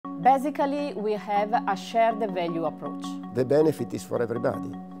Basically, we have a shared value approach. The benefit is for everybody: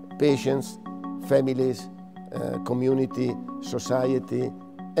 patients, families, community, society,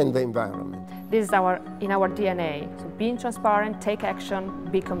 and the environment. This is in our DNA. So being transparent, take action,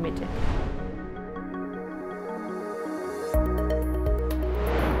 be committed.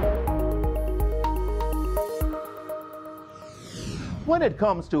 When it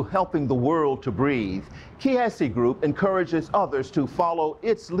comes to helping the world to breathe, Chiesi Group encourages others to follow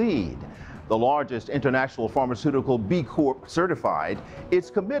its lead. The largest international pharmaceutical B Corp certified, it's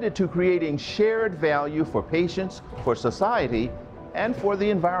committed to creating shared value for patients, for society, and for the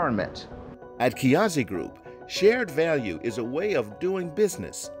environment. At Chiesi Group, shared value is a way of doing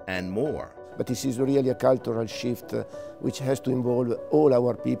business and more. But this is really a cultural shift which has to involve all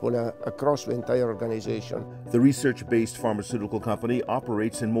our people across the entire organization. The research-based pharmaceutical company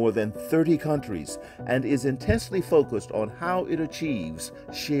operates in more than 30 countries and is intensely focused on how it achieves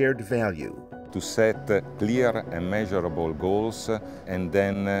shared value. To set clear and measurable goals and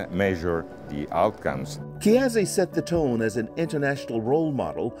then measure the outcomes. Chiesi set the tone as an international role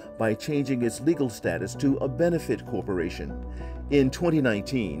model by changing its legal status to a benefit corporation. In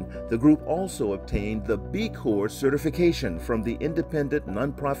 2019, the group also obtained the B Corp certification from the independent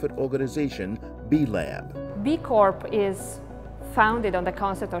nonprofit organization B Lab. B Corp is founded on the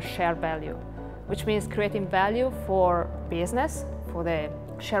concept of shared value, which means creating value for business, for the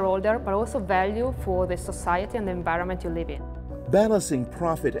shareholder, but also value for the society and the environment you live in. Balancing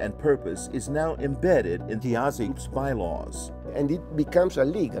profit and purpose is now embedded in Chiesi Group's bylaws. And it becomes a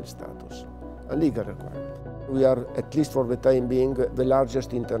legal status, a legal requirement. We are, at least for the time being, the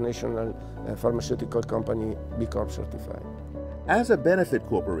largest international pharmaceutical company B Corp certified. As a benefit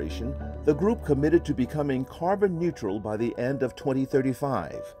corporation, the group committed to becoming carbon neutral by the end of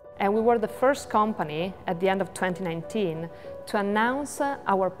 2035. And we were the first company at the end of 2019 to announce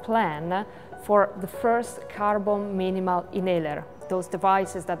our plan for the first carbon minimal inhaler, those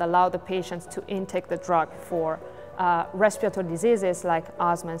devices that allow the patients to intake the drug for respiratory diseases like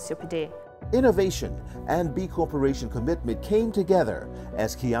asthma and COPD. Innovation and B Corporation commitment came together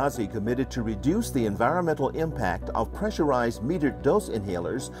as Chiesi committed to reduce the environmental impact of pressurized metered dose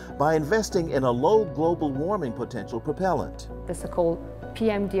inhalers by investing in a low global warming potential propellant. The so-called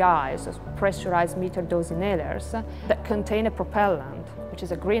PMDIs, pressurized metered dose inhalers, that contain a propellant, which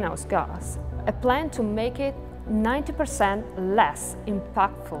is a greenhouse gas, a plan to make it 90% less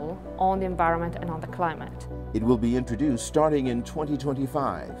impactful on the environment and on the climate. It will be introduced starting in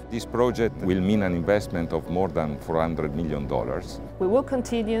 2025. This project will mean an investment of more than $400 million. We will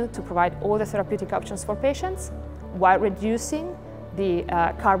continue to provide all the therapeutic options for patients while reducing the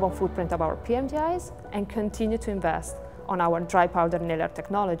carbon footprint of our PMDIs and continue to invest on our dry powder inhaler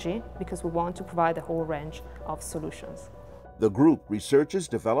technology because we want to provide a whole range of solutions. The group researches,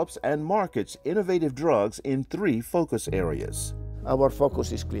 develops, and markets innovative drugs in 3 focus areas. Our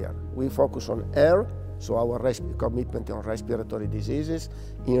focus is clear. We focus on air, so our commitment on respiratory diseases,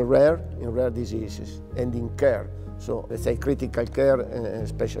 in rare diseases, and in care, so let's say critical care and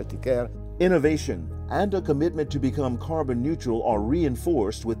specialty care. Innovation and a commitment to become carbon neutral are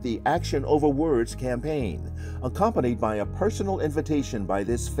reinforced with the Action Over Words campaign, accompanied by a personal invitation by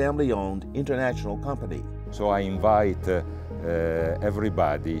this family-owned international company. So I invite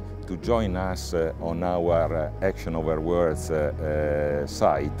everybody to join us on our Action Over Words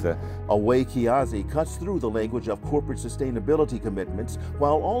site. A way Chiesi cuts through the language of corporate sustainability commitments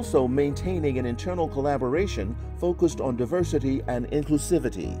while also maintaining an internal collaboration focused on diversity and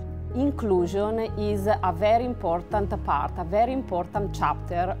inclusivity. Inclusion is a very important part, a very important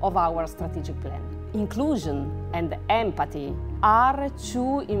chapter of our strategic plan. Inclusion and empathy are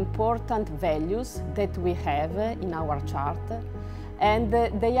 2 important values that we have in our chart, and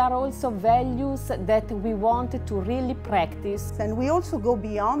they are also values that we want to really practice. And we also go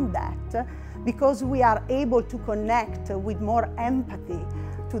beyond that because we are able to connect with more empathy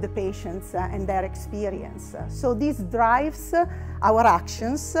to the patients and their experience. So this drives our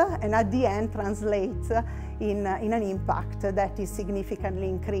actions and at the end translates in an impact that is significantly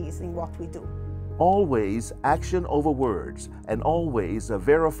increasing what we do. Always action over words, and always a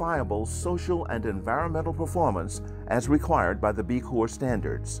verifiable social and environmental performance as required by the B Corp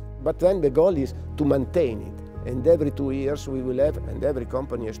standards. But then the goal is to maintain it, and every 2 years we will have, and every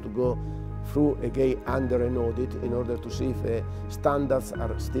company has to go through again under an audit in order to see if the standards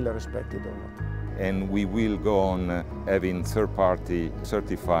are still respected or not. And we will go on having third party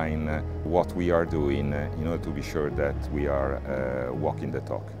certifying what we are doing in order to be sure that we are walking the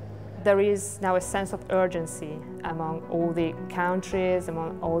talk. There is now a sense of urgency among all the countries,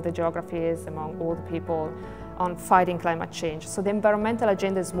 among all the geographies, among all the people on fighting climate change. So the environmental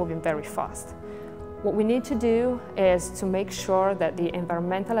agenda is moving very fast. What we need to do is to make sure that the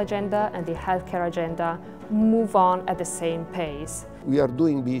environmental agenda and the healthcare agenda move on at the same pace. We are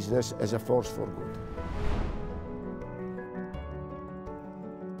doing business as a force for good.